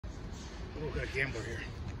Oh, got a gambler here.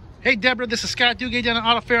 Hey Deborah, this is Scott Duguay down at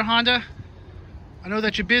Auto Fair Honda. I know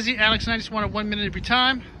that you're busy. Alex and I just wanted 1 minute of your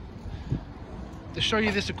time to show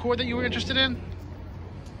you this Accord that you were interested in.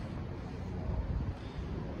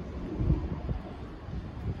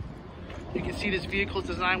 You can see this vehicle is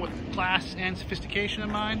designed with class and sophistication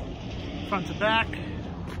in mind, front to back.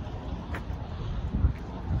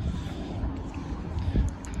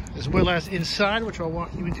 As well as inside, which I'll walk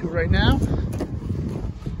you into right now.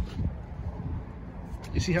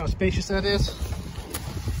 You see how spacious that is?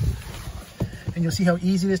 And you'll see how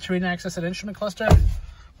easy it is to read and access that instrument cluster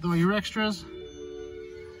with all your extras.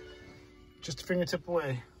 Just a fingertip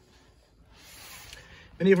away.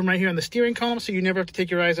 Many of them right here on the steering column, so you never have to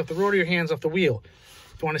take your eyes off the road or your hands off the wheel.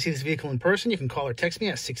 If you want to see this vehicle in person, you can call or text me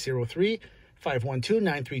at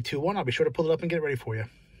 603-512-9321. I'll be sure to pull it up and get it ready for you.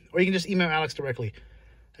 Or you can just email Alex directly.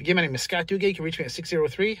 Again, my name is Scott Duguay. You can reach me at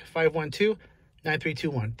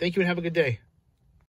 603-512-9321. Thank you and have a good day.